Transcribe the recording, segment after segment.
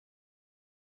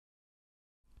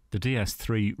The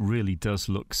DS3 really does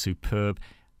look superb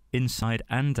inside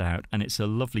and out, and it's a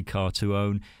lovely car to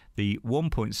own. The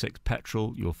 1.6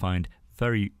 petrol you'll find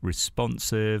very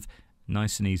responsive,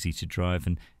 nice and easy to drive,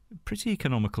 and pretty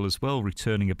economical as well,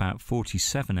 returning about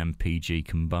 47 mpg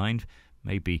combined,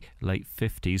 maybe late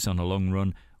 50s on a long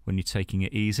run when you're taking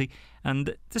it easy.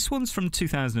 And this one's from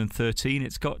 2013.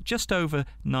 It's got just over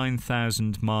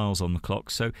 9,000 miles on the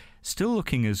clock, so still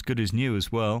looking as good as new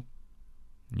as well.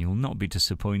 You'll not be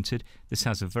disappointed. This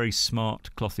has a very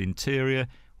smart cloth interior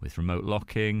with remote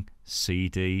locking,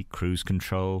 CD, cruise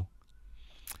control,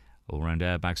 all-round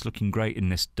airbags, looking great in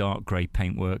this dark grey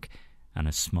paintwork, and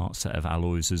a smart set of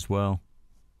alloys as well.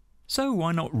 So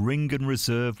why not ring and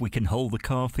reserve? We can hold the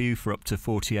car for you for up to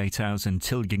 48 hours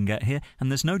until you can get here, and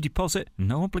there's no deposit,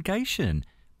 no obligation.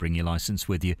 Bring your licence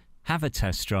with you, have a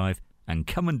test drive, and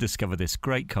come and discover this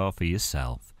great car for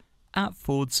yourself at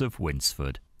Fords of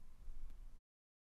Winsford.